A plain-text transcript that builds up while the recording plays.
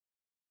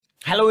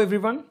Hello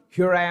everyone,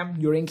 here I am,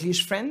 your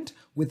English friend,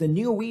 with a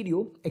new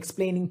video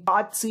explaining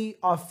part C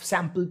of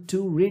sample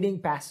 2 reading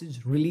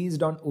passage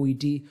released on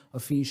OET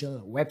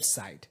official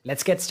website.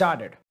 Let's get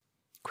started.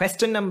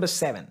 Question number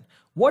 7.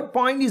 What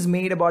point is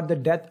made about the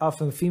death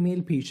of a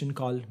female patient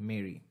called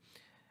Mary?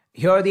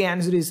 Here the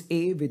answer is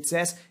A, which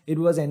says it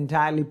was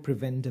entirely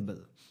preventable.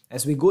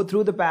 As we go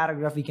through the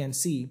paragraph, we can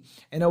see,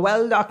 in a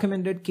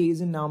well-documented case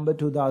in November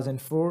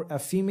 2004, a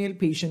female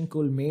patient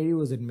called Mary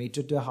was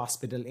admitted to a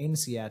hospital in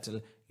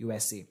Seattle,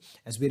 USA.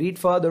 As we read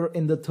further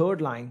in the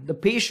third line, the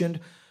patient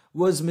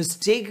was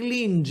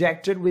mistakenly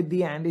injected with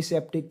the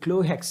antiseptic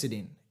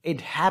chlorhexidine.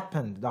 It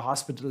happened, the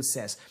hospital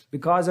says,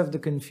 because of the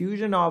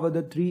confusion over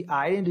the 3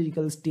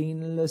 identical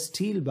stainless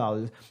steel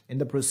bowls in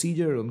the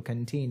procedure room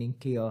containing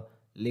clear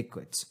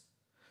liquids.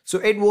 So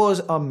it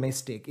was a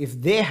mistake.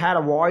 If they had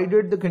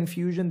avoided the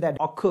confusion that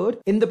occurred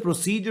in the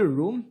procedure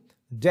room,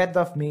 death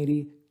of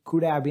Mary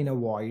could have been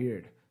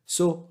avoided.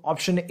 So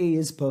option A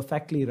is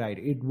perfectly right.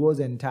 It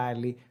was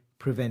entirely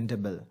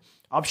preventable.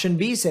 Option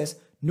B says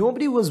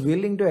nobody was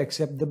willing to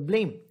accept the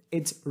blame.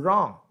 It's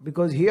wrong,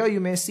 because here you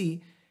may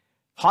see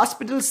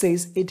hospital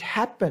says it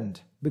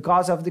happened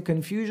because of the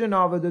confusion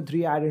over the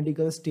 3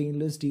 identical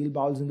stainless steel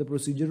bowls in the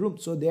procedure room.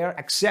 So they are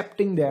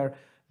accepting their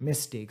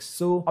mistakes.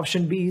 So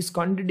option B is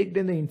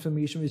contradicting the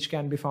information which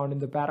can be found in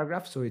the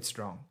paragraph, so it's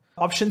wrong.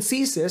 Option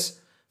C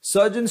says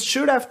surgeons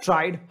should have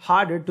tried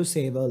harder to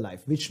save her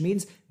life, which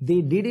means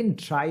they didn't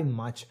try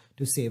much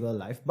to save her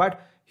life.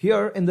 But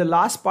here in the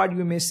last part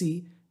you may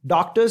see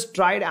doctors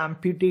tried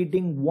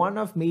amputating one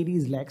of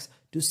Mary's legs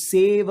to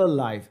save her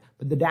life,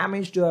 but the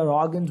damage to her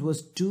organs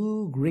was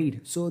too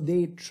great, so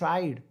they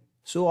tried.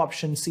 So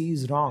option C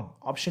is wrong.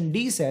 Option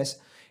D says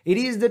it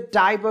is the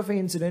type of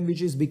incident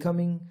which is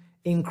becoming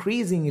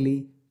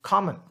increasingly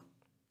common.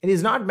 It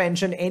is not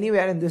mentioned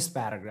anywhere in this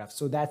paragraph,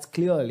 so that's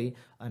clearly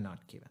a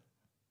not given.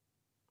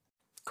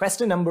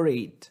 Question number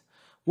 8.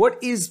 What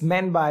is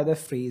meant by the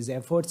phrase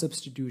effort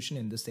substitution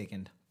in the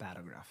second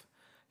paragraph?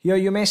 Here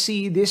you may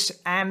see this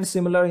and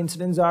similar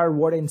incidents are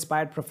what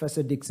inspired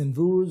Professor Dixon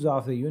Woods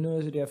of the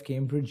University of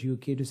Cambridge,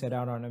 UK to set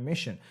out on a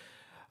mission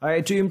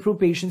to improve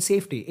patient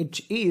safety.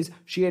 It is,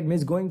 she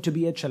admits, going to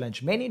be a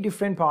challenge. Many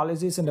different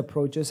policies and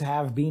approaches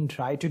have been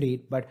tried to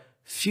date, but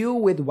few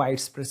with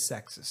widespread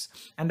success,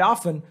 and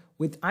often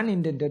with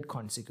unintended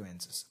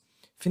consequences.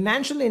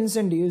 Financial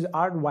incentives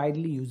are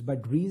widely used,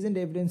 but recent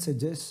evidence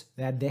suggests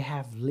that they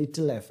have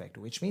little effect,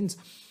 which means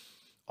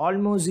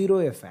almost zero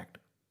effect.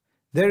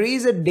 There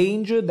is a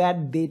danger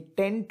that they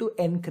tend to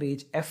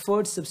encourage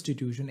effort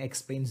substitution,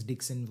 explains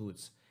Dixon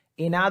Woods.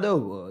 In other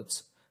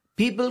words,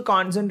 people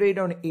concentrate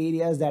on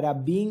areas that are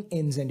being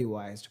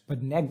incentivized,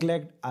 but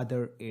neglect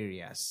other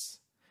areas.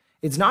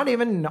 It's not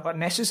even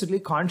necessarily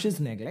conscious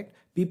neglect.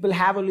 People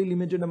have only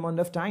limited amount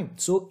of time.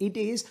 So it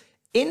is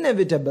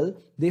inevitable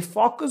they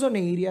focus on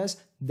areas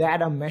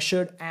that are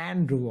measured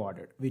and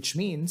rewarded, which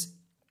means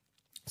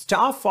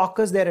staff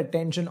focus their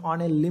attention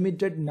on a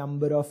limited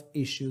number of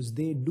issues.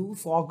 They do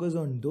focus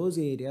on those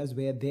areas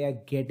where they are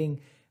getting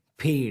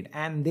paid,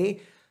 and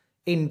they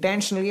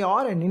intentionally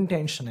or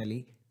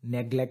unintentionally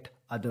neglect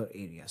other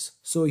areas.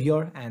 So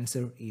your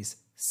answer is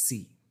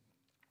C.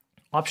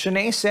 Option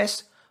A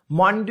says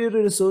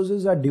monetary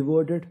resources are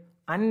diverted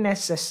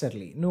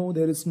unnecessarily. No,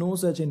 there is no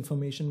such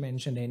information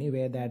mentioned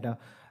anywhere that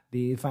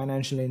the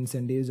financial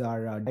incentives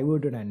are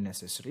diverted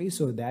unnecessarily.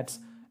 So that's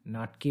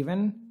not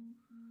given.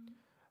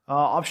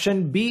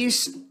 Option B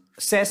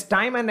says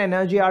time and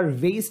energy are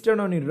wasted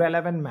on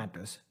irrelevant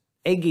matters.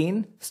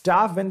 Again,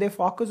 staff, when they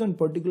focus on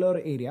particular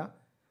area,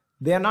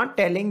 they are not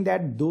telling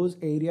that those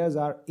areas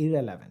are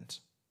irrelevant.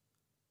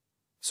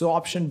 So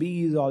option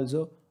B is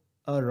also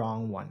a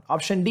wrong one.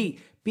 Option D,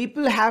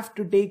 people have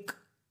to take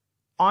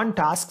on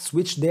tasks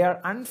which they are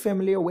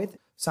unfamiliar with,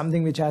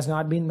 something which has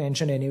not been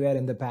mentioned anywhere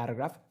in the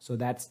paragraph, so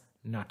that's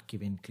not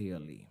given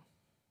clearly.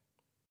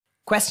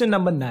 Question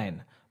number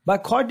 9. By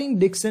quoting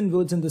Dixon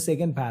Woods in the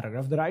second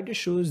paragraph, the writer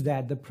shows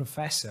that the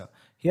professor,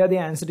 here the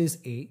answer is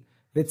A,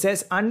 which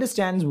says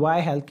understands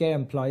why healthcare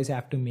employees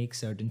have to make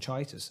certain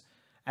choices.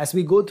 As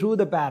we go through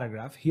the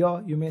paragraph,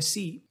 here you may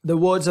see the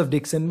words of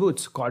Dixon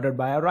Woods quoted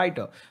by a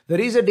writer.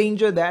 There is a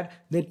danger that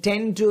they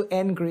tend to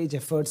encourage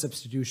effort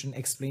substitution,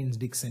 explains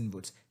Dixon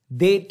Woods.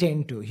 They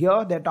tend to.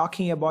 Here they're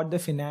talking about the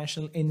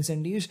financial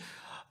incentives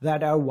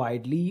that are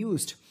widely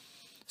used.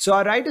 So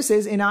our writer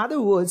says, in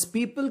other words,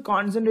 people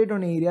concentrate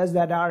on areas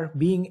that are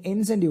being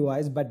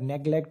incentivized but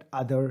neglect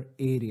other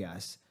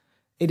areas.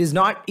 It is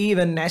not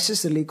even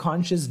necessarily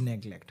conscious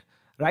neglect.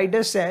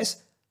 Writer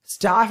says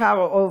staff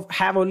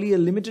have only a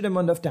limited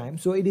amount of time,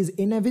 so it is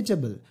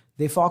inevitable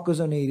they focus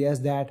on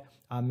areas that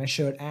are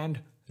measured and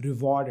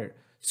rewarded.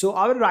 So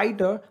our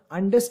writer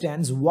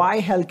understands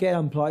why healthcare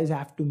employees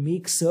have to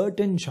make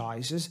certain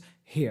choices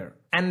here.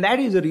 And that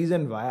is the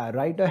reason why our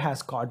writer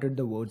has quoted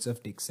the words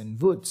of Dixon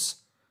Woods.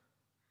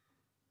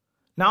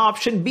 Now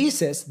option B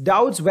says,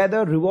 doubts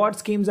whether reward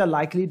schemes are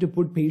likely to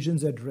put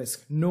patients at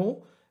risk.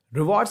 No,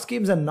 reward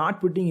schemes are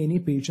not putting any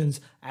patients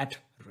at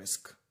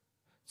risk.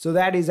 So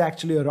that is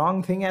actually a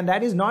wrong thing, and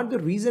that is not the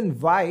reason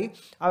why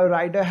our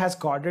writer has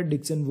quoted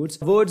Dixon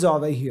Wood's words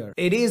over here.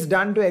 It is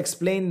done to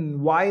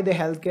explain why the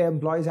healthcare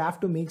employees have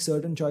to make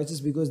certain choices,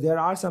 because there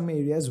are some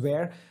areas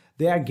where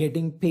they are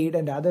getting paid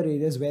and other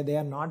areas where they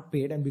are not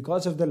paid, and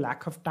because of the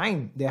lack of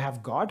time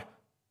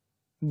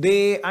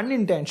they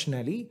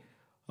unintentionally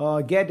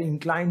get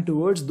inclined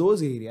towards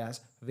those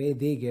areas where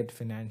they get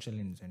financial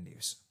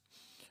incentives.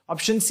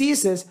 Option C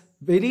says,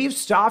 believes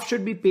staff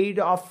should be paid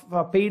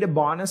a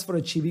bonus for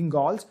achieving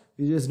goals,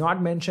 which is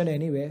not mentioned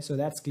anywhere, so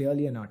that's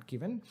clearly a not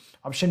given.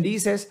 Option D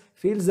says,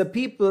 feels the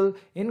people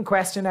in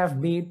question have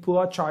made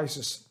poor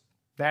choices.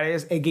 That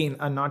is again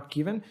a not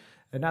given.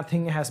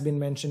 Nothing has been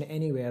mentioned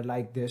anywhere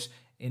like this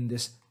in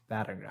this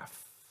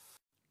paragraph.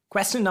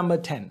 Question number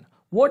 10.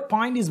 What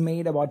point is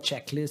made about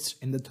checklists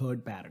in the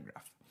third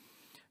paragraph?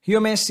 Here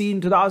you may see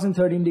in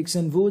 2013,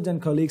 Dixon Woods and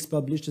colleagues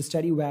published a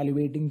study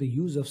evaluating the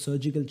use of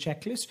surgical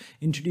checklists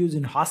introduced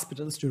in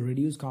hospitals to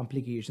reduce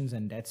complications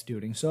and deaths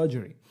during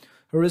surgery.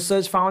 Her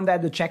research found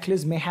that the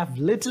checklist may have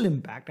little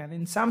impact and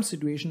in some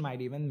situations might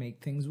even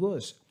make things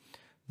worse.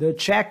 The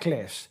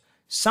checklist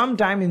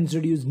sometimes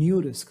introduce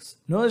new risks.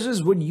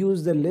 Nurses would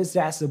use the list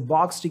as a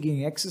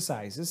box-ticking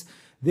exercises.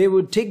 They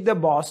would tick the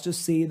box to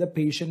say the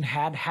patient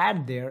had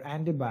had their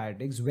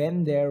antibiotics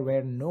when there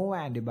were no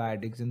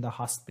antibiotics in the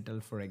hospital,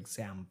 for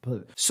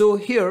example. So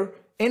here,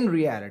 in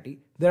reality,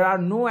 there are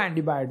no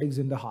antibiotics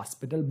in the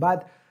hospital,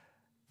 but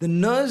the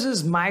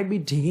nurses might be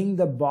ticking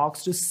the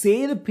box to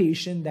say the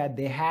patient that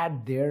they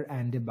had their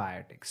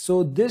antibiotics.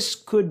 So this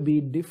could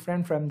be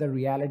different from the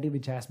reality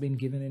which has been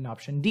given in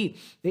option D.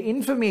 The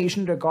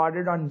information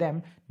recorded on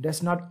them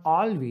does not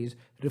always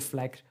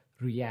reflect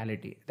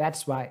reality.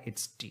 That's why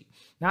it's D.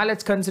 Now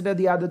let's consider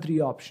the other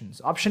three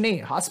options. Option A,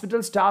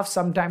 hospital staff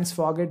sometimes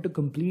forget to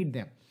complete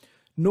them.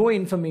 No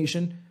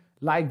information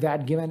like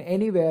that given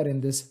anywhere in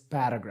this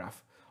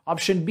paragraph.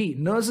 Option B,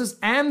 nurses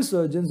and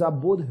surgeons are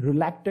both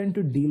reluctant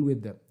to deal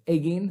with them.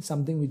 Again,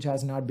 something which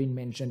has not been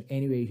mentioned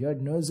anyway here.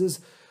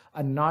 Nurses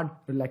are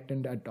not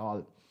reluctant at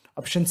all.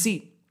 Option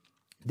C,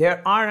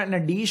 there are an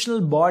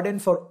additional burden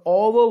for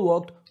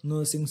overworked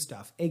nursing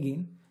staff.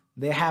 Again,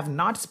 they have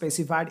not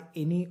specified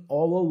any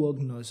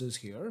overworked nurses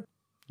here.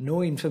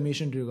 No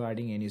information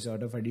regarding any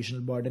sort of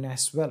additional burden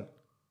as well.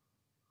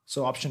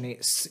 So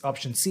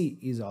option C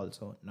is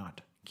also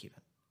not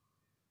given.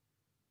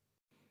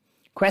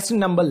 Question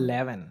number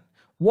 11.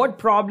 What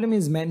problem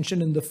is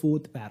mentioned in the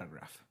fourth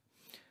paragraph?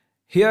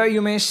 Here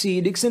you may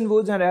see Dixon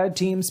Woods and her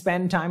team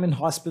spend time in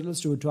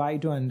hospitals to try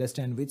to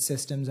understand which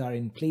systems are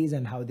in place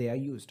and how they are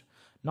used.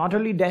 Not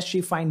only does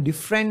she find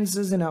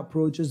differences in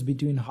approaches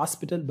between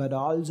hospitals, but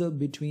also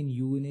between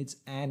units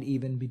and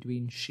even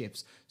between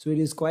shifts. So it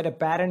is quite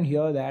apparent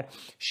here that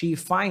she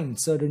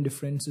finds certain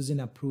differences in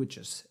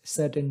approaches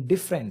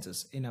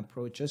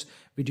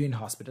between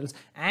hospitals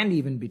and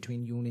even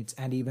between units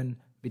and even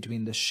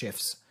between the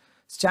shifts.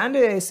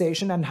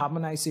 Standardization and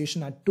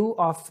harmonization are two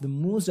of the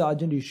most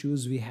urgent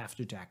issues we have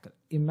to tackle.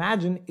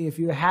 Imagine if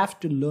you have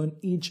to learn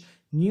each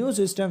new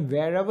system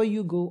wherever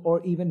you go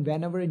or even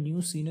whenever a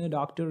new senior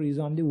doctor is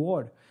on the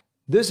ward.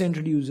 This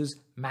introduces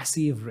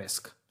massive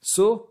risk.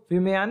 So we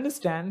may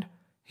understand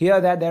here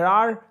that there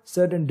are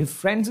certain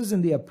differences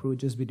in the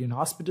approaches between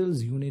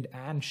hospitals, unit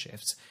and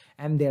shifts,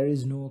 and there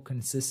is no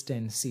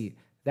consistency.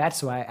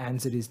 That's why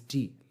answer is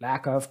D,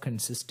 lack of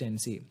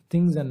consistency.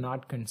 Things are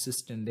not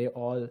consistent, they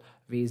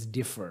always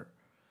differ.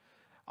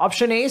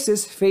 Option A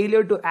says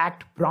failure to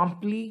act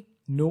promptly.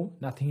 No,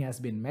 nothing has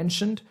been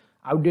mentioned.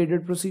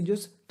 Outdated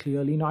procedures,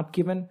 clearly not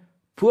given.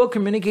 Poor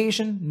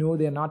communication, no,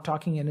 they're not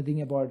talking anything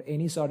about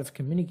any sort of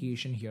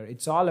communication here.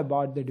 It's all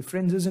about the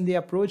differences in the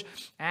approach,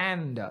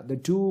 and the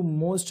two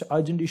most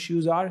urgent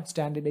issues are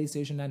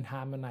standardization and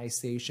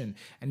harmonization.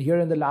 And here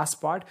in the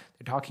last part,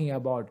 they're talking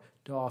about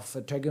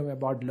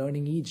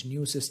learning each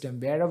new system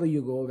wherever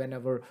you go,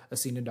 whenever a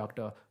senior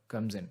doctor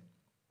comes in.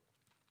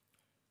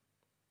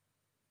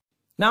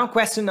 Now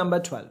question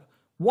number 12.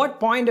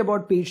 What point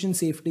about patient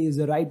safety is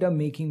the writer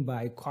making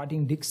by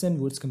quoting Dixon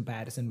Woods'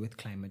 comparison with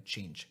climate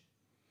change?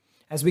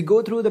 As we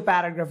go through the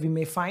paragraph, we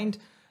may find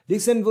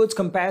Dixon Woods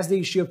compares the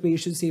issue of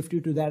patient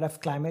safety to that of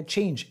climate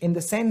change in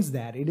the sense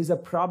that it is a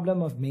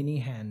problem of many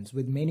hands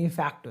with many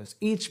factors,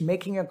 each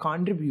making a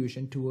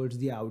contribution towards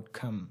the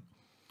outcome.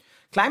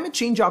 Climate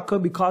change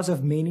occurs because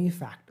of many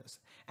factors,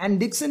 and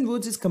Dixon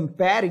Woods is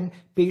comparing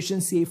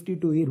patient safety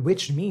to it,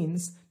 which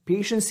means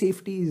patient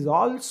safety is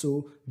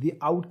also the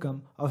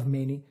outcome of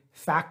many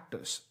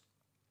factors.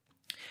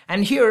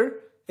 And here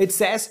it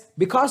says,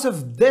 because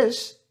of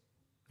this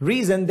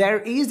reason, there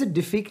is a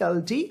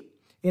difficulty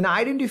in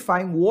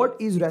identifying what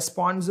is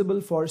responsible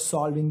for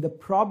solving the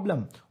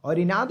problem. Or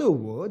in other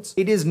words,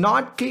 it is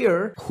not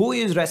clear who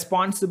is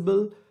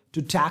responsible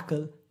to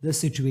tackle the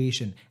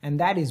situation. And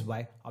that is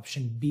why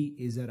option B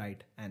is the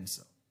right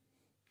answer.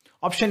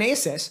 Option A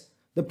says,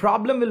 the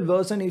problem will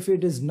worsen if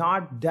it is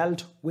not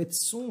dealt with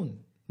soon.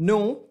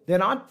 No, they're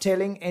not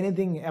telling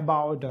anything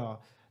about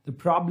the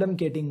problem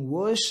getting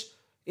worse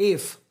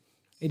if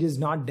it is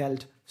not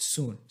dealt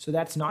soon. So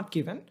that's not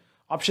given.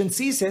 Option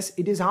C says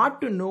it is hard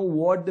to know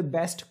what the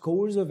best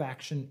course of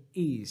action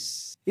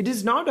is. It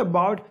is not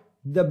about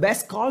the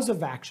best cause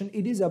of action,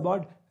 it is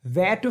about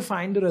where to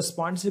find the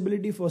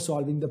responsibility for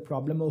solving the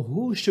problem or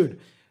who should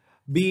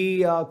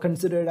be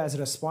considered as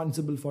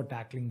responsible for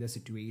tackling the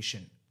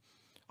situation.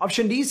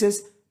 Option D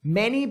says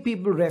many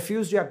people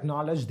refuse to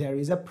acknowledge there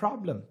is a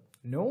problem.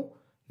 No,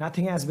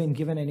 nothing has been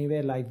given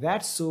anywhere like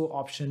that, so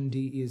option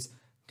D is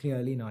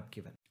clearly not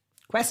given.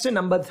 Question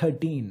number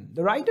 13.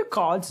 The writer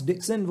calls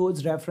Dixon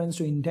Wood's reference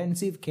to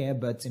intensive care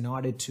beds in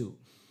order to.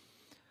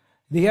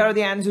 Here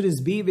the answer is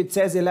B, which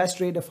says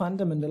illustrate a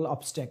fundamental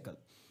obstacle.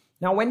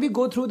 Now when we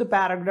go through the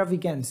paragraph, we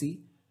can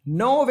see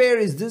nowhere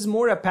is this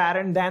more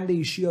apparent than the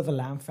issue of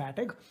alarm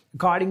fatigue,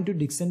 according to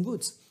Dixon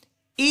Woods.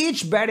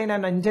 Each bed in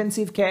an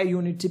intensive care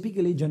unit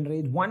typically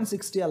generates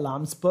 160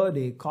 alarms per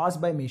day caused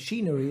by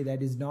machinery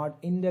that is not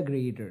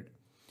integrated.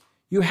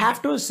 You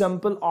have to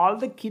assemble all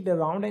the kit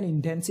around an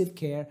intensive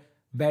care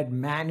bed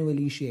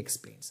manually, she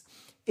explains.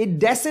 It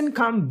doesn't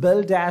come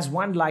built as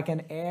one like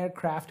an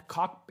aircraft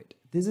cockpit.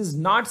 This is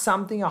not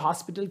something a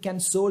hospital can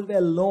solve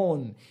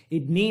alone.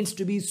 It needs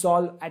to be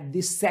solved at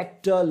the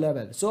sector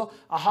level. So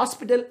a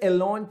hospital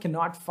alone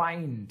cannot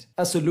find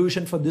a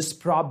solution for this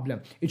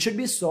problem. It should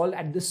be solved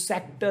at the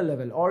sector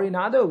level, or in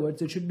other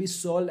words, it should be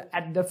solved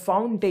at the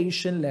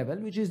foundation level,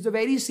 which is the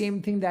very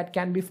same thing that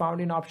can be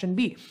found in option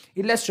B.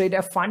 Illustrate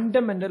a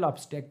fundamental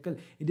obstacle.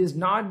 It is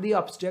not the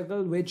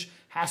obstacle which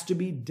has to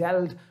be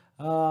dealt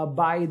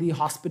by the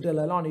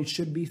hospital alone. It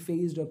should be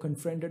faced or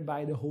confronted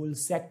by the whole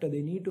sector. They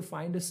need to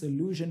find a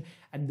solution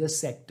at the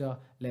sector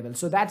level.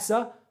 So that's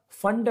a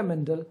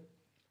fundamental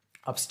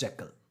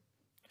obstacle.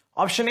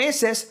 Option A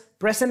says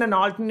present an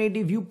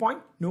alternative viewpoint.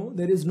 No,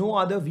 there is no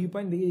other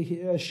viewpoint.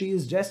 She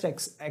is just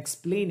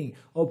explaining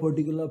a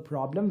particular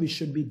problem which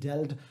should be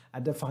dealt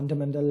at the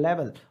fundamental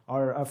level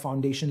or a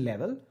foundation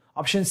level.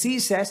 Option C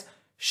says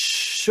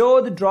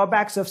show the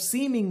drawbacks of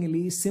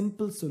seemingly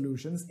simple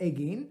solutions.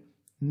 Again,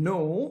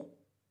 no,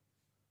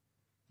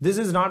 this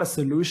is not a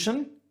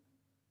solution.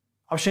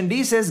 Option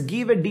D says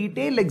give a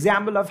detailed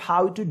example of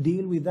how to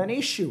deal with an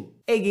issue.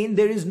 Again,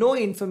 there is no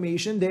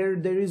information, there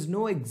is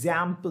no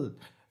example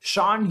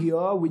shown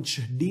here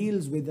which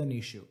deals with an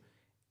issue.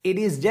 It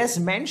is just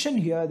mentioned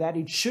here that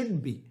it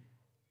should be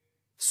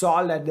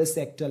solved at the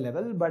sector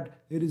level,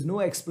 but there is no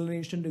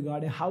explanation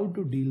regarding how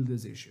to deal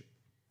this issue.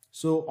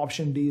 So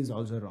option D is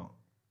also wrong.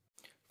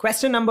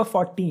 Question number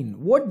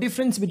 14. What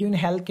difference between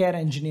healthcare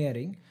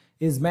engineering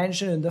is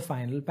mentioned in the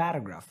final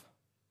paragraph?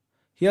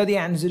 Here the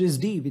answer is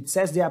D, which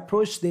says the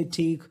approach they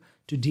take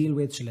to deal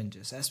with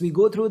challenges. As we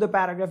go through the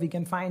paragraph, we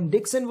can find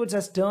Dixon Woods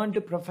has turned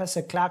to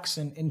Professor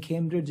Clarkson in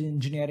Cambridge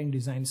Engineering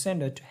Design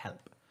Center to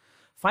help.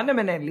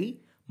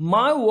 Fundamentally,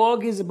 my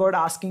work is about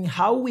asking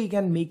how we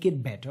can make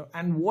it better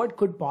and what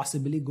could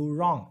possibly go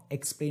wrong,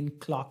 explained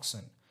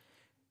Clarkson.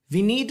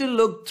 We need to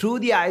look through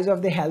the eyes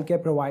of the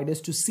healthcare providers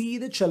to see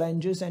the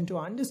challenges and to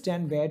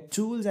understand where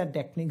tools and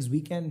techniques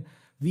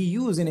we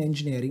use in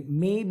engineering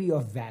may be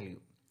of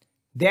value.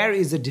 There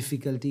is a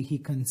difficulty, he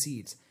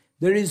concedes.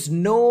 There is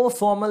no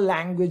formal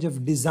language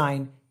of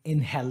design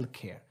in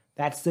healthcare.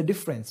 That's the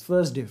difference,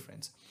 first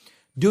difference.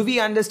 Do we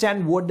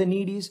understand what the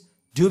need is?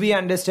 Do we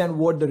understand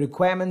what the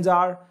requirements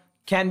are?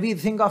 Can we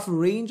think of a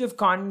range of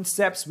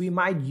concepts we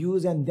might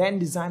use and then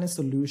design a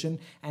solution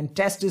and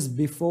test it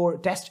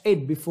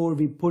before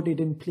we put it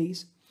in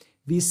place?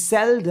 We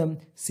seldom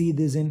see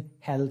this in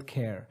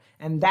healthcare,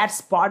 and that's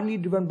partly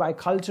driven by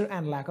culture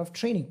and lack of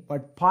training,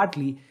 but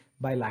partly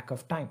by lack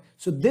of time.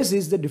 So this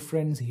is the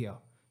difference here.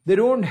 They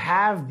don't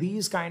have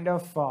these kind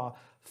of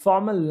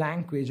formal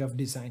language of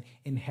design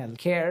in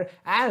healthcare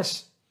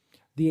as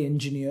the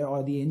engineer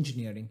or the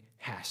engineering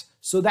has.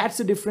 So that's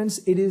the difference.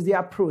 It is the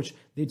approach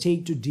they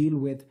take to deal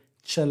with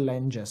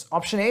challenges.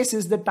 Option A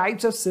is the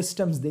types of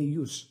systems they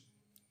use.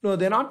 No,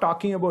 they're not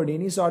talking about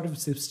any sort of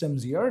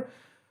systems here.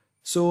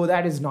 So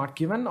that is not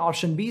given.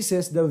 Option B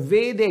says the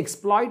way they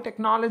exploit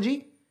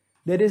technology.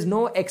 There is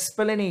no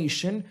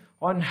explanation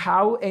on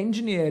how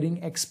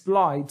engineering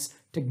exploits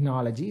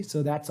technology.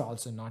 So that's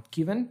also not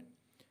given.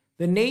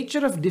 The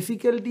nature of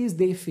difficulties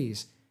they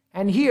face.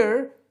 And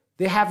here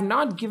they have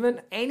not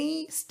given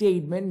any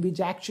statement which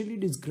actually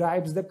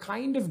describes the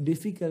kind of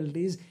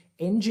difficulties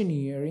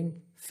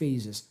engineering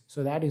faces.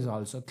 So that is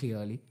also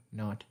clearly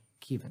not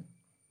given.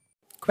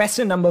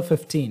 Question number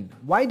 15.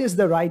 Why does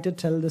the writer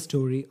tell the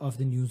story of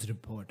the news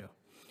reporter?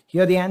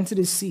 Here the answer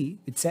is C.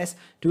 It says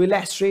to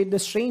illustrate the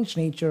strange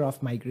nature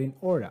of migraine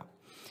aura.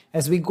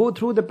 As we go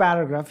through the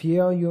paragraph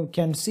here, you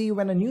can see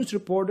when a news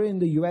reporter in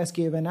the US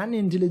gave an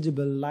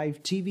unintelligible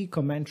live TV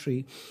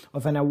commentary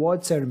of an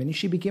award ceremony,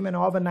 she became an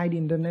overnight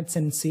internet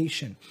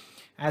sensation.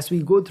 As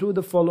we go through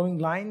the following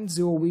lines,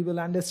 we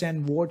will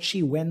understand what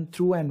she went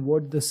through and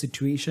what the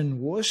situation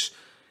was.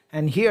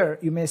 And here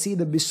you may see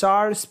the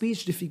bizarre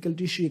speech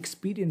difficulties she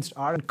experienced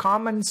are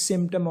uncommon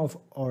symptom of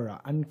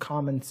aura. And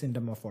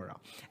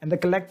the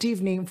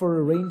collective name for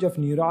a range of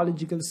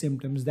neurological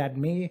symptoms that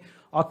may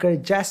occur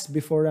just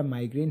before a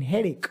migraine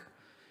headache.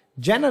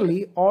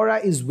 Generally, aura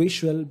is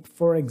visual,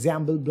 for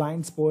example,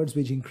 blind spots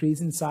which increase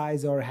in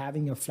size or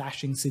having a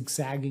flashing,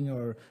 zigzagging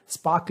or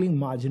sparkling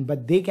margin,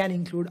 but they can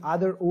include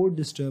other ore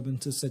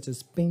disturbances such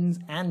as pins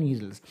and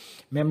needles,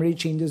 memory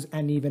changes,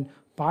 and even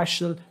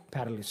partial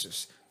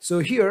paralysis. So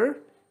here,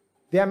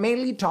 they are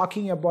mainly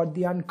talking about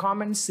the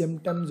uncommon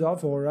symptoms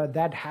of aura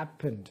that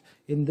happened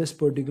in this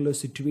particular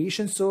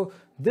situation. So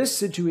this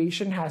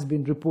situation has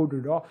been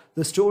reported, or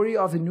the story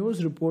of the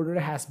news reporter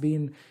has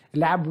been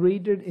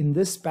elaborated in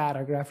this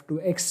paragraph to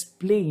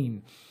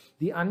explain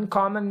the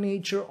uncommon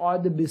nature or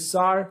the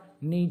bizarre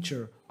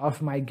nature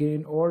of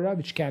migraine aura,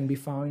 which can be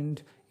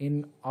found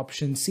in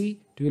option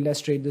C to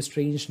illustrate the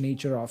strange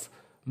nature of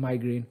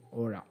migraine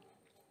aura.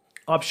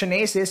 Option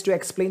A says to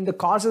explain the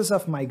causes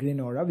of migraine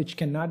aura, which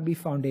cannot be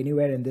found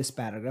anywhere in this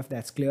paragraph.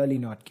 That's clearly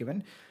not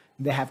given.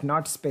 They have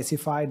not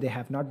specified, they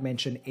have not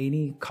mentioned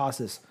any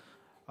causes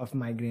of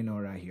migraine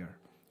aura here.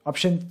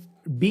 Option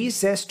B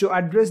says to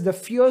address the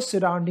fear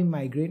surrounding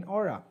migraine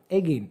aura.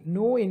 Again,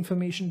 no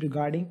information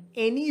regarding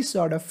any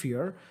sort of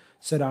fear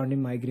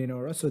surrounding migraine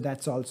aura, so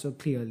that's also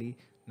clearly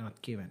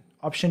not given.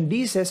 Option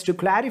D says to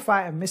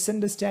clarify a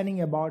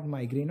misunderstanding about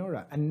migraine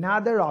aura.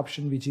 Another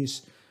option which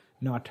is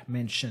not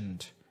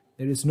mentioned.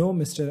 There is no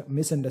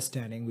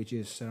misunderstanding which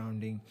is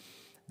surrounding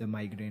the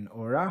migraine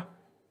aura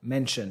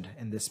mentioned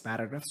in this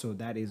paragraph, so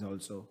that is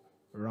also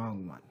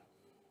wrong one.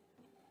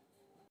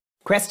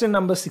 Question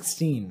number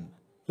 16.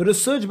 The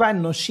research by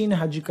Noshin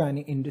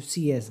Hajikani into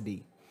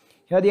CSD.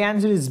 Here the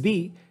answer is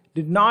B,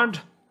 did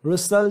not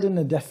result in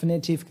a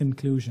definitive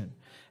conclusion.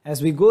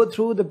 As we go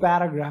through the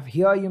paragraph,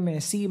 here you may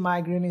see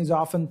migraine is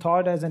often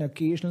thought as an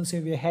occasional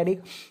severe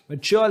headache,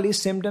 but surely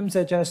symptoms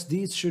such as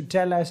these should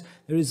tell us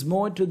there is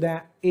more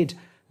to it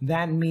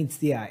than meets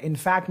the eye. In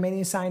fact,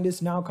 many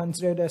scientists now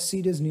consider it a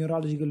serious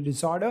neurological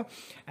disorder.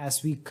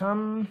 As we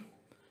come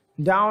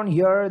down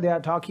here, they are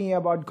talking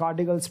about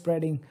cortical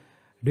spreading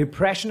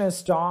depression, a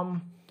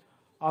storm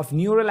of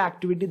neural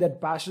activity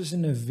that passes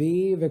in a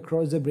wave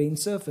across the brain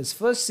surface.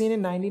 First seen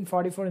in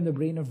 1944 in the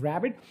brain of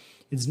rabbit,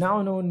 it's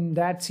now known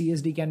that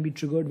CSD can be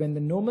triggered when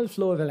the normal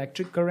flow of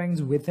electric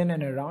currents within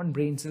and around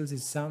brain cells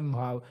is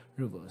somehow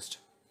reversed.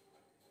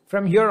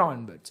 From here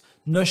onwards,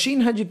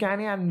 Noshin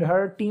Hajikani and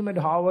her team at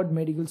Harvard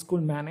Medical School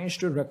managed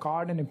to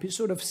record an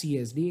episode of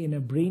CSD in a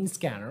brain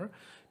scanner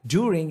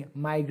during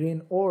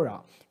migraine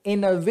aura.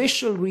 In a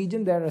visual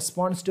region, their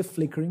response to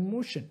flickering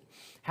motion.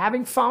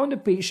 Having found a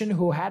patient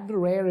who had the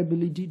rare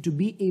ability to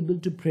be able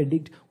to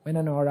predict when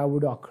an aura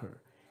would occur.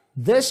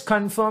 This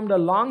confirmed a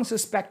long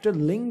suspected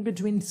link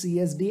between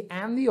CSD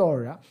and the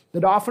aura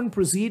that often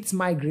precedes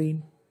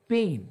migraine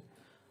pain.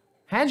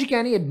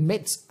 Hajikani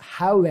admits,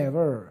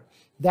 however,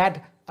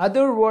 that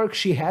other work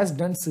she has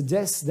done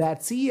suggests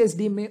that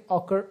CSD may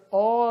occur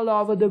all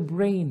over the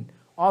brain,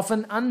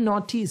 often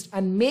unnoticed,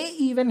 and may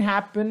even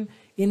happen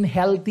in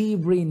healthy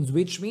brains,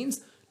 which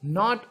means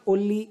not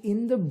only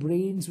in the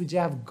brains which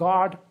have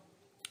got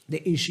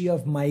the issue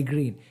of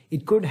migraine.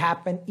 It could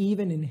happen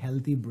even in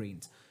healthy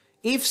brains.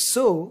 If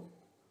so,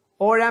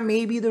 aura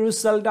may be the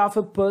result of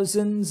a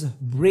person's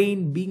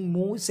brain being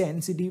more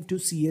sensitive to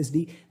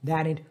CSD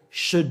than it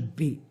should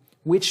be,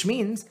 which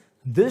means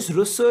this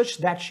research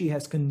that she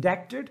has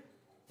conducted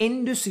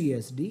into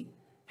CSD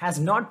has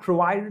not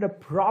provided a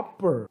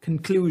proper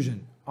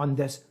conclusion on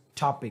this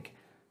topic,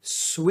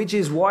 which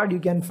is what you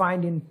can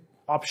find in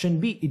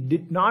option B. It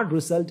did not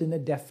result in a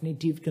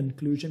definitive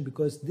conclusion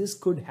because this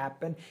could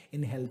happen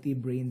in healthy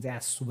brains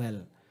as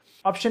well.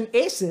 Option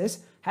A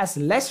says has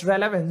less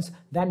relevance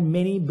than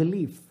many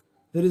believe.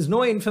 There is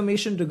no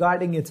information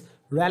regarding its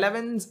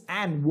relevance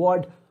and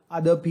what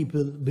other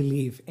people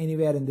believe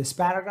anywhere in this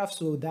paragraph,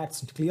 so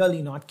that's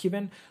clearly not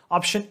given.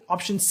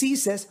 Option C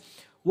says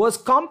was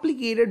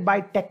complicated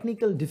by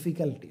technical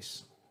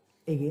difficulties.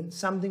 Again,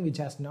 something which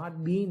has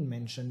not been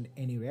mentioned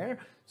anywhere,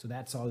 so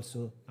that's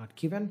also not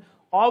given.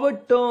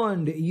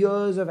 Overturned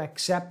years of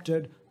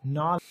accepted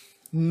knowledge.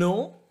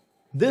 No,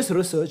 this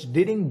research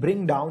didn't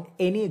bring down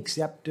any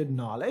accepted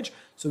knowledge,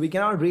 so we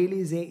cannot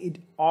really say it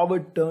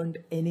overturned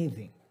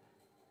anything.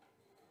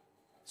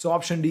 So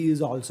option D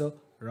is also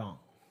wrong.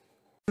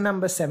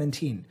 Number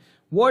 17.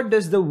 What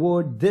does the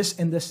word "this"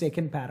 in the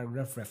second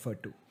paragraph refer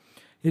to?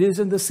 It is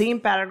in the same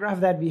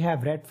paragraph that we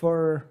have read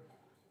for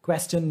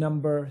question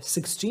number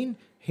 16.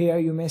 Here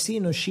you may see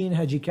Noshin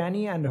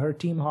Hajikani and her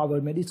team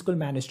Harvard Medical School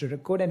managed to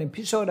record an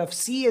episode of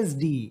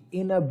CSD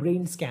in a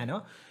brain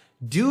scanner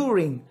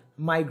during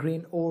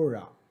migraine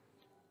aura.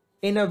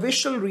 In a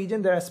visual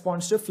region, the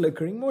response to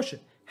flickering motion.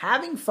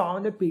 Having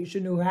found a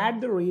patient who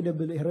had the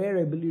rare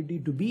ability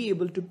to be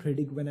able to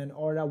predict when an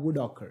aura would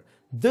occur.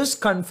 This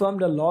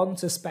confirmed a long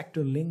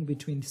suspected link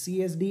between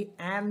CSD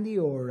and the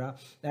aura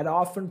that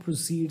often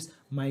precedes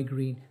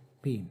migraine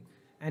pain.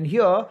 And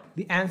here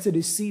the answer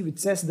is C, which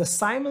says the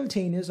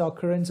simultaneous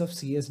occurrence of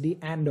CSD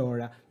and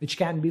aura, which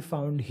can be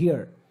found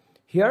here.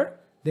 Here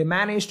they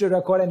managed to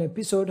record an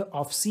episode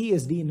of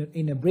CSD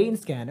in a brain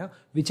scanner,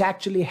 which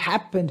actually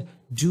happened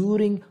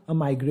during a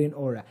migraine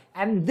aura.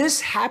 And this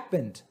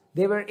happened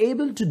They were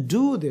able to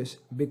do this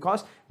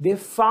because they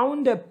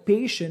found a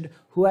patient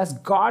who has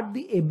got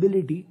the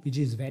ability, which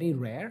is very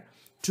rare,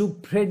 to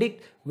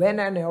predict when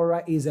an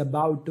aura is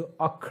about to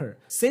occur.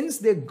 Since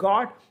they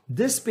got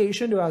this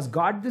patient who has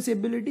got this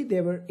ability,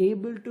 they were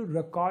able to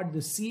record the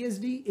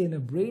CSD in a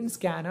brain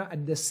scanner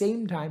at the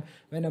same time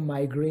when a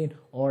migraine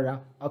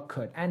aura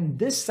occurred. And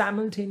this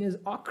simultaneous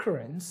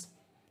occurrence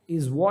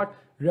is what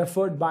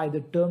referred by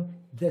the term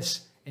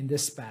this in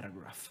this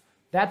paragraph.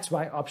 That's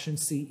why option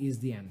C is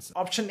the answer.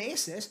 Option A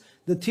says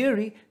the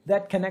theory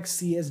that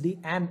connects CSD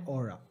and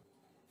aura.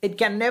 It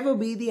can never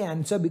be the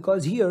answer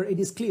because here it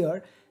is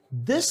clear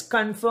this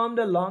confirmed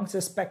a long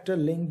suspected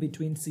link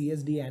between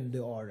CSD and the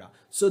aura.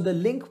 So the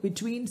link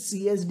between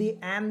CSD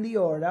and the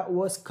aura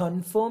was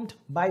confirmed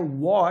by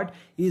what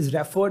is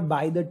referred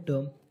by the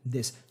term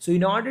this. So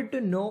in order to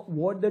know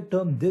what the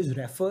term this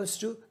refers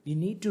to, we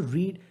need to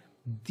read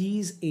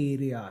these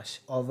areas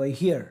over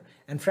here.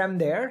 And from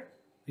there,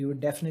 we would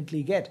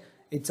definitely get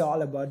it's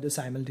all about the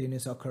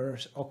simultaneous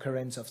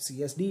occurrence of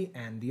CSD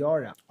and the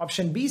aura.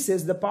 Option B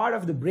says the part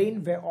of the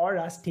brain where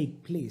auras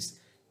take place.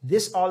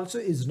 This also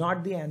is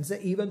not the answer,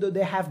 even though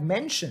they have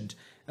mentioned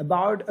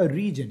about a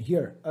region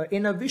here.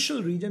 In a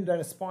visual region that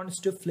responds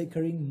to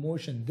flickering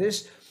motion.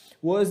 This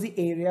was the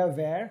area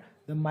where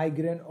the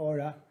migraine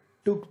aura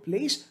took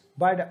place,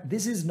 but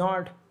this is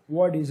not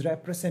what is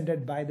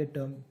represented by the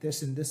term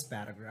this in this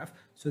paragraph.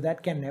 So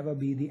that can never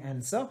be the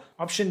answer.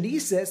 Option D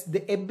says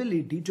the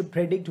ability to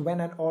predict when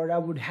an aura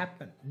would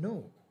happen.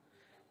 No.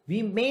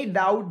 We may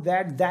doubt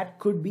that that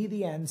could be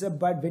the answer,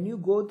 but when you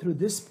go through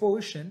this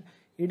portion,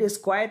 it is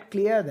quite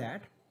clear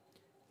that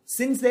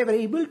since they were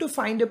able to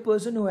find a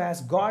person who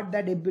has got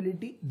that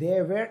ability,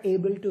 they were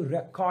able to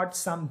record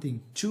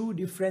something, two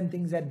different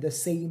things at the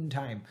same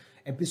time,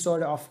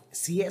 episode of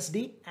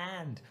CSD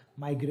and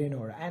migraine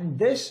aura. And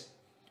this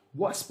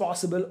was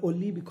possible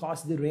only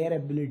because the rare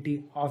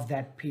ability of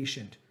that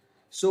patient.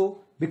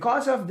 So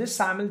because of this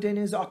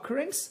simultaneous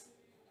occurrence,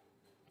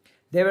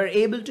 they were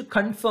able to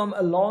confirm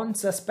a long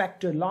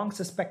suspected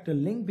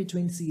link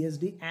between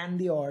CSD and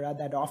the aura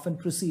that often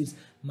precedes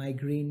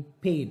migraine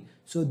pain.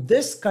 So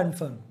this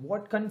confirmed.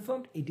 What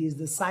confirmed? It is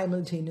the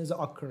simultaneous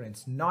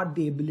occurrence, not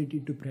the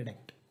ability to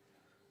predict.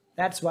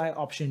 That's why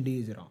option D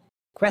is wrong.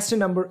 Question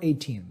number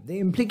 18. The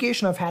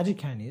implication of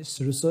Hajikani's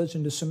research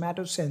into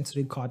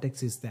somatosensory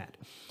cortex is that.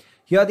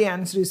 Here the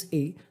answer is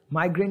A.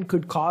 Migraine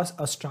could cause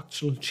a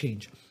structural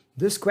change.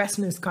 This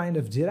question is kind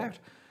of direct.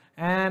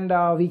 And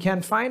we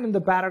can find in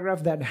the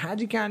paragraph that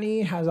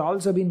Hajikani has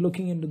also been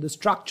looking into the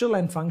structural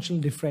and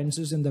functional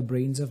differences in the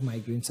brains of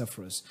migraine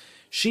sufferers.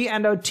 She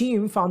and her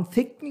team found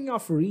thickening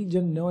of a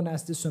region known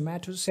as the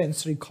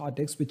somatosensory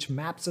cortex, which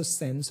maps a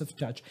sense of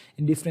touch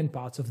in different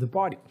parts of the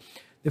body.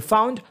 They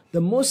found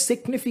the most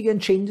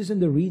significant changes in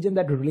the region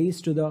that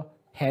relates to the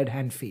head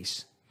and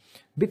face.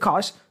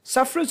 Because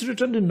sufferers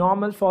return to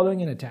normal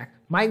following an attack,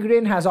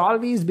 migraine has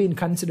always been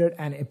considered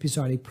an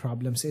episodic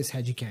problem, says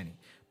Hajikani.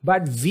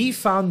 But we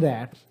found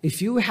that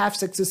if you have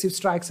successive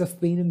strikes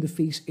of pain in the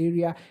face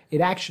area,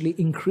 it actually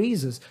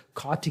increases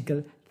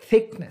cortical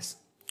thickness.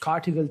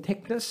 Cortical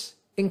thickness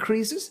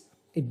increases,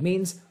 it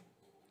means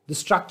the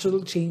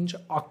structural change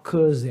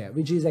occurs there,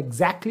 which is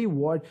exactly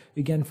what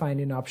we can find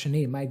in option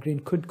A.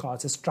 Migraine could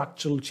cause a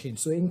structural change.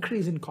 So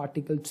increase in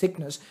cortical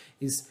thickness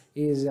is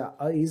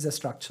a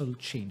structural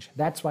change.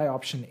 That's why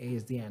option A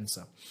is the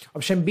answer.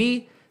 Option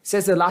B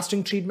says the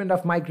lasting treatment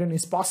of migraine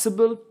is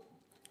possible.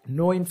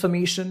 No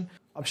information.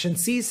 Option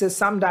C says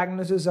some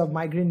diagnosis of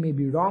migraine may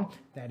be wrong.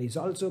 That is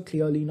also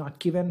clearly not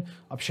given.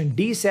 Option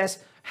D says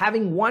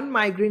having one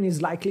migraine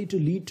is likely to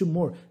lead to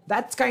more.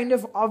 That's kind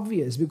of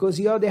obvious because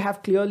here they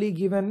have clearly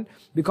given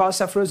because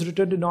sufferers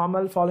return to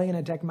normal following an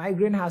attack.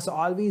 Migraine has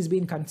always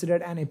been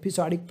considered an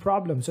episodic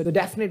problem. So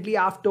definitely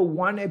after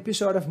one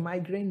episode of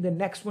migraine, the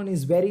next one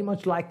is very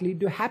much likely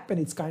to happen.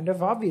 It's kind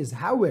of obvious.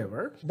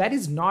 However, that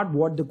is not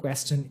what the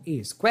question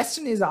is.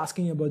 Question is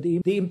asking about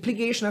the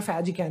implication of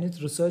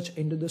Hajikani's research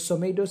into the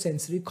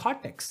somatosensory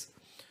cortex.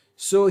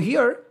 So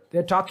here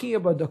they're talking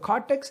about the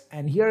cortex,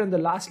 and here in the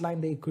last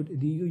line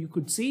you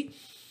could see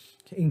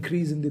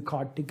increase in the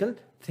cortical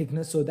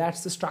thickness. So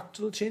that's the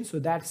structural change. So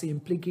that's the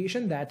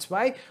implication. That's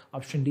why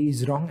option D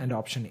is wrong and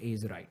option A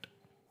is right.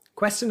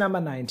 Question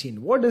number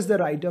 19. What does the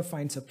writer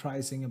find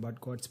surprising about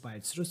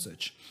Kurzweil's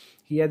research?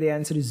 Here the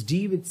answer is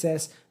D, which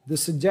says the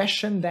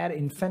suggestion that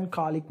infant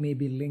colic may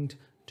be linked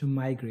to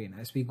migraine.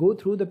 As we go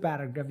through the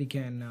paragraph, we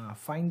can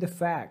find the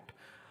fact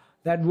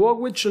that work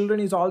with children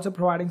is also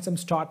providing some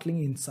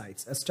startling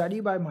insights. A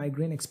study by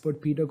migraine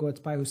expert Peter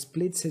Kurzweil, who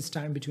splits his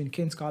time between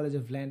King's College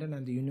of London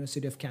and the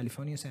University of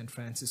California, San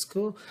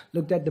Francisco,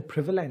 looked at the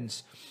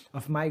prevalence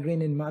of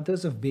migraine in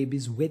mothers of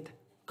babies with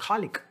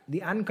colic.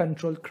 The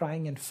uncontrolled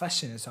crying and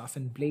fussiness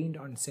often blamed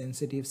on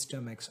sensitive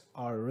stomachs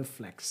or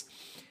reflex.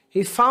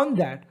 He found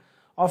that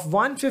of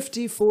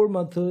 154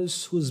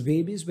 mothers whose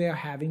babies were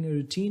having a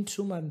routine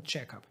 2-month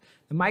checkup,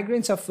 the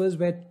migraine sufferers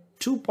were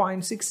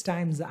 2.6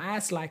 times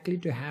as likely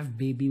to have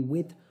baby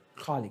with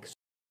colics.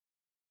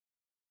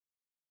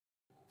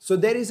 So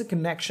there is a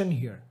connection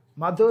here.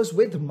 Mothers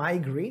with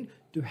migraine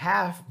to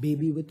have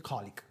baby with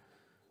colic.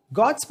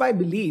 Godspy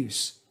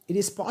believes it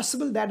is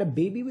possible that a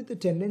baby with a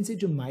tendency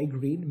to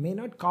migraine may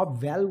not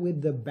cope well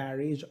with the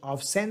barrage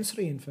of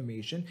sensory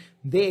information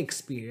they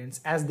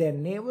experience as their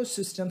nervous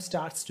system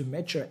starts to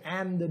mature,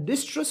 and the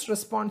distress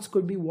response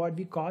could be what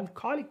we call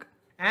colic.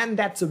 And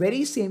that's the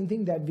very same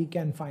thing that we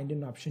can find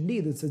in option D,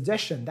 the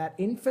suggestion that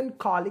infant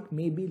colic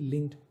may be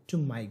linked to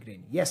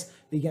migraine. Yes,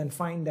 we can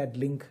find that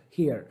link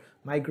here.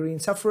 Migraine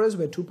sufferers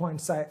were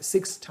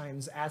 2.6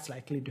 times as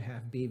likely to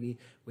have baby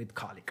with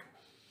colic.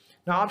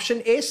 Now,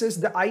 option A says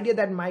the idea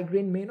that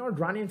migraine may not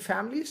run in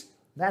families.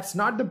 That's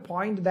not the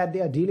point that they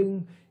are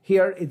dealing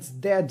here.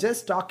 They're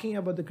just talking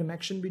about the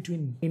connection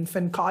between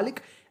infant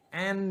colic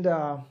and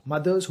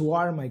mothers who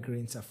are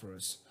migraine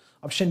sufferers.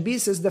 Option B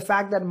says the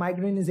fact that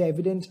migraine is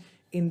evident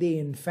in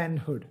the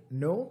infanthood.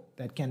 No,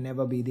 that can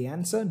never be the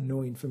answer.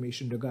 No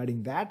information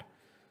regarding that.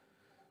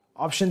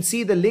 Option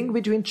C, the link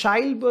between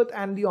childbirth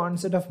and the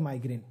onset of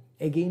migraine.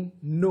 Again,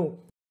 no.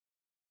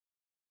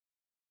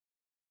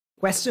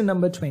 Question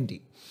number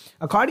 20.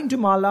 According to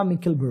Marla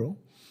Michelborough,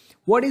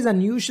 what is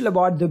unusual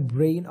about the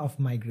brain of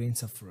migraine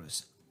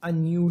sufferers?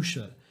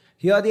 Unusual.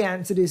 Here the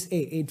answer is A.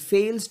 It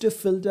fails to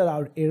filter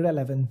out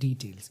irrelevant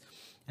details.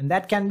 And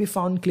that can be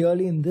found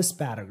clearly in this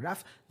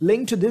paragraph.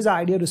 Linked to this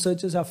idea,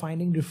 researchers are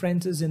finding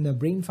differences in the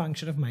brain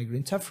function of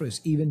migraine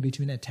sufferers, even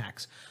between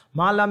attacks.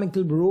 Marla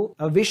Michelborough,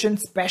 a vision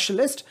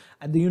specialist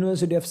at the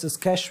University of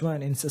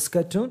Saskatchewan in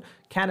Saskatoon,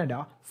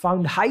 Canada,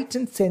 found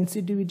heightened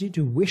sensitivity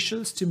to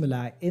visual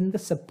stimuli in the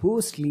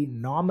supposedly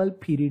normal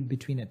period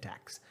between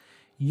attacks.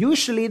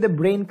 Usually, the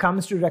brain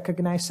comes to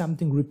recognize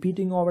something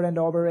repeating over and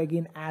over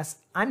again as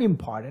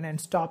unimportant and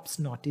stops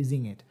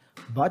noticing it.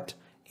 But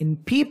in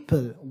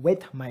people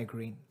with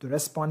migraine, the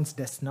response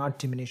does not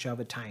diminish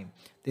over time.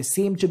 They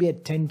seem to be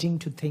attending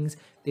to things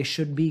they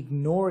should be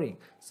ignoring.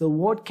 So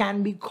what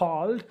can be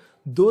called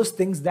those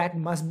things that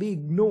must be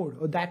ignored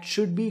or that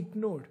should be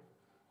ignored?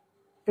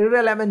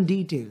 Irrelevant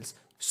details.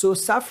 So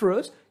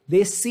sufferers,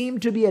 they seem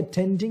to be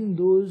attending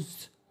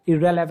those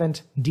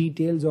irrelevant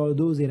details or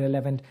those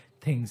irrelevant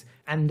things.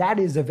 And that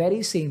is the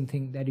very same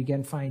thing that you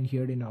can find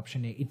here in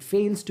option A. It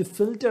fails to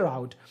filter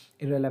out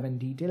irrelevant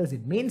details.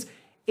 It means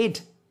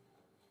it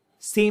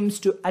seems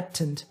to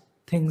attend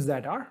things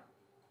that are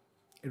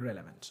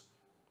irrelevant.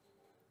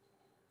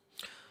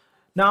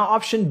 Now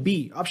option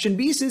B. Option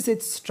B says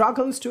it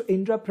struggles to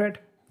interpret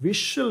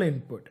visual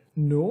input.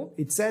 No,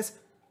 it says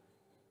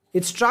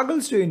it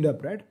struggles to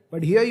interpret,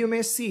 but here you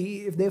may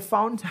see if they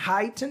found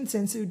heightened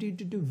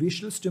sensitivity to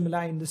visual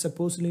stimuli in the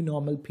supposedly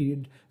normal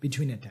period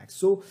between attacks.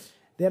 So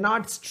they're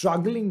not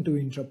struggling to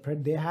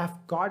interpret, they have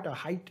got a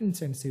heightened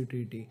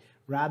sensitivity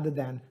rather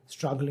than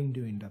struggling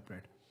to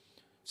interpret.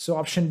 So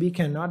option B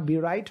cannot be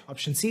right.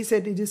 Option C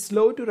said it is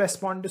slow to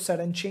respond to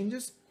sudden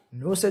changes.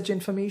 No such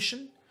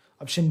information.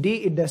 Option D,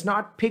 it does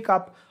not pick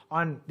up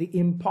on the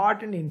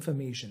important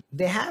information.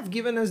 They have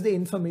given us the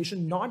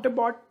information not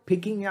about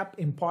picking up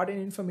important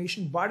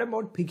information, but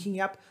about picking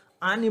up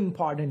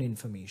unimportant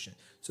information.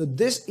 So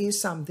this is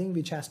something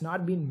which has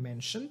not been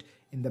mentioned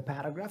in the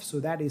paragraph, so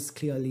that is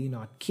clearly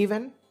not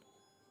given.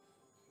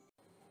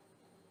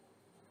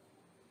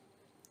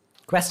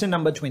 Question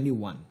number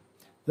 21.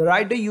 The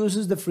writer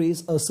uses the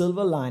phrase "a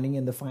silver lining"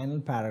 in the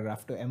final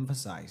paragraph to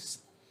emphasize.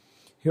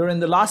 Here in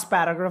the last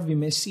paragraph, we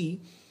may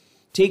see,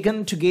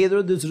 taken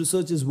together, this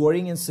research is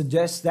worrying and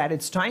suggests that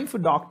it's time for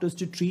doctors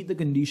to treat the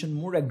condition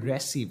more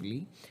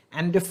aggressively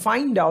and to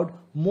find out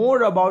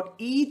more about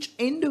each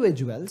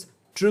individual's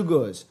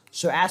triggers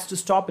so as to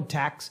stop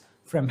attacks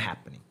from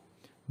happening.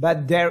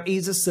 But there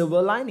is a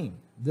silver lining.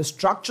 The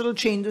structural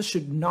changes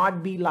should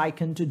not be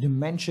likened to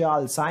dementia,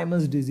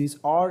 Alzheimer's disease,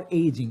 or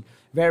aging,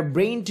 where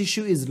brain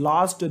tissue is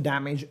lost or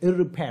damaged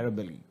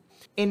irreparably.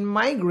 In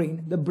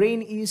migraine, the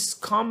brain is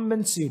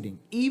compensating.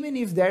 Even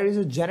if there is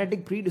a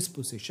genetic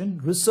predisposition,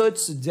 research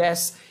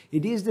suggests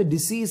it is the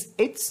disease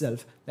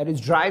itself that is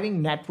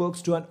driving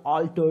networks to an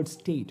altered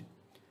state.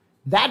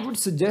 That would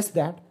suggest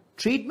that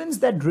treatments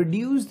that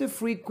reduce the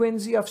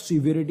frequency of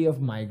severity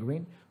of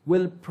migraine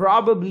will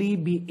probably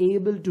be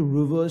able to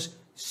reverse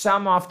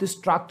some of the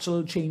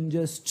structural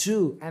changes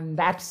too, and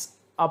that's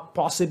a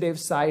positive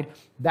side.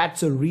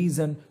 That's a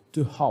reason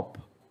to hope.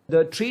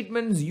 The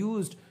treatments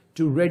used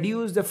to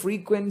reduce the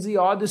frequency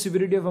or the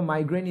severity of a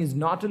migraine is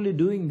not only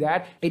doing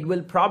that, it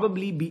will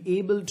probably be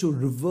able to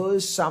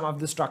reverse some of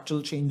the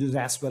structural changes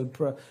as well,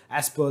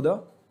 as per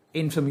the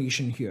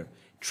information here.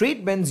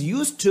 Treatments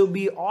used to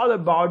be all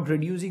about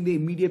reducing the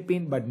immediate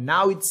pain, but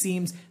now it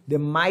seems they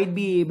might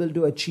be able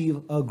to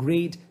achieve a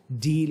great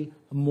deal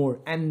more,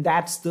 and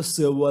that's the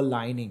silver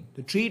lining.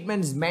 The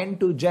treatments meant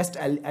to just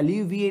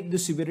alleviate the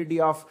severity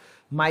of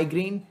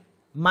migraine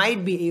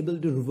might be able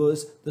to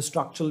reverse the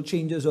structural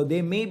changes, or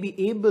they may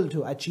be able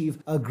to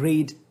achieve a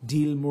great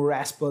deal more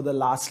as per the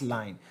last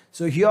line.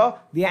 So here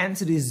the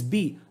answer is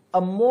B,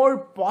 a more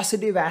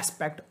positive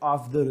aspect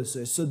of the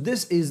research. So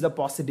this is the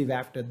positive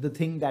after the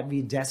thing that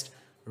we just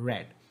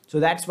read.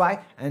 So that's why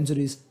answer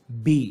is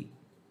B.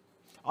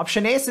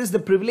 Option A says the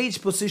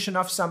privileged position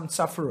of some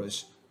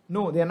sufferers.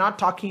 No, they're not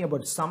talking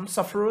about some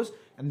sufferers,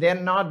 and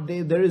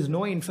there is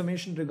no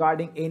information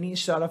regarding any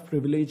sort of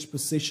privileged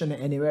position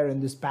anywhere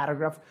in this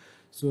paragraph.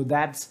 So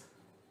that's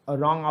a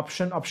wrong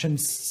option. Option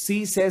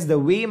C says the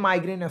way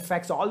migraine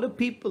affects all the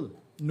people.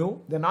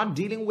 No, they're not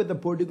dealing with a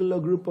particular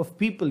group of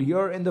people.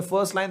 Here in the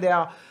first line, they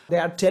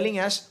are telling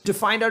us to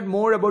find out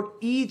more about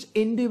each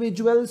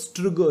individual's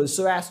triggers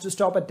so as to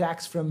stop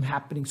attacks from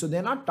happening. So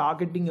they're not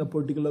targeting a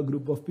particular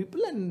group of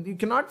people, and you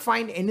cannot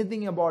find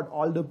anything about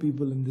all the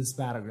people in this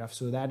paragraph.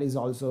 So that is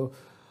also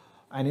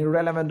an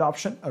irrelevant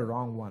option, a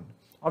wrong one.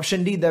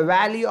 Option D, the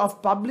value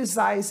of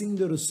publicizing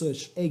the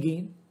research.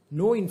 Again,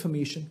 no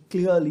information,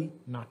 clearly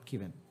not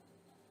given.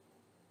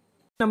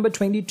 Number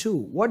 22.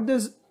 What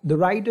does the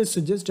writer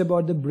suggest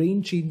about the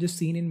brain changes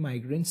seen in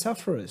migraine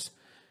sufferers?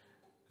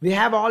 We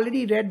have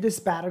already read this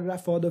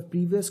paragraph for the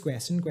previous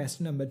question,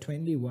 question number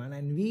 21,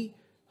 and we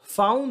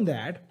found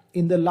that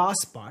in the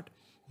last part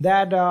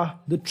that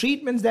the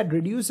treatments that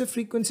reduce the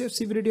frequency of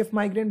severity of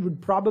migraine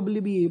would probably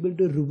be able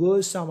to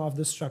reverse some of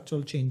the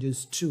structural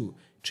changes too.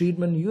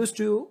 Treatment used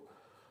to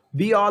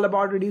be all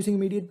about reducing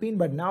immediate pain,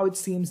 but now it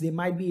seems they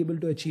might be able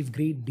to achieve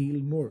great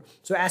deal more.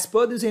 So as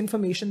per this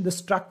information, the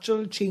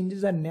structural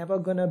changes are never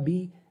gonna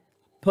be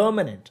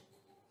permanent.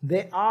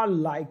 They are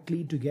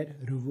likely to get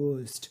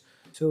reversed.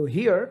 So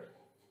here,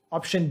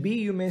 option B,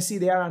 you may see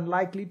they are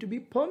unlikely to be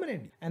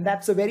permanent. And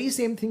that's the very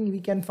same thing we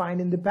can find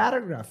in the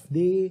paragraph.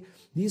 These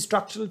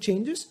structural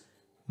changes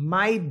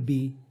might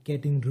be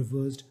getting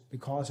reversed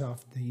because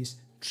of these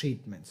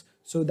treatments.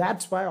 So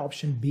that's why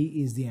option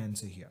B is the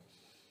answer here.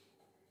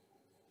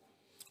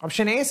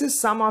 Option A says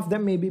some of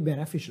them may be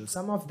beneficial.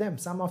 Some of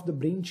the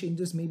brain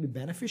changes may be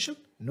beneficial.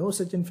 No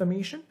such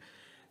information.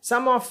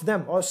 Some of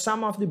them or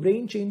some of the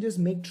brain changes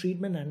make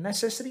treatment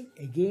unnecessary.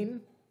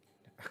 Again,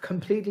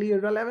 completely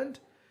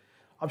irrelevant.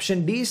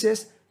 Option D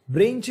says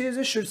brain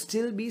changes should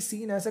still be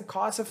seen as a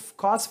cause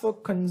for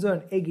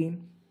concern.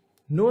 Again,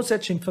 no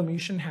such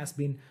information has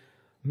been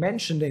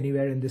mentioned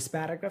anywhere in this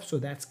paragraph, so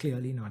that's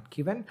clearly not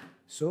given.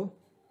 So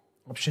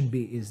option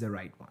B is the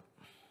right one.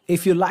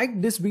 If you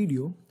liked this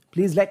video,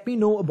 please let me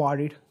know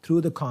about it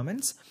through the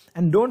comments,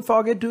 and don't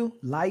forget to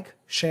like,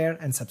 share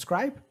and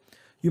subscribe.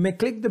 You may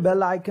click the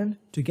bell icon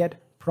to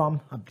get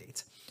prompt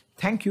updates.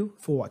 Thank you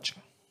for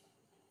watching.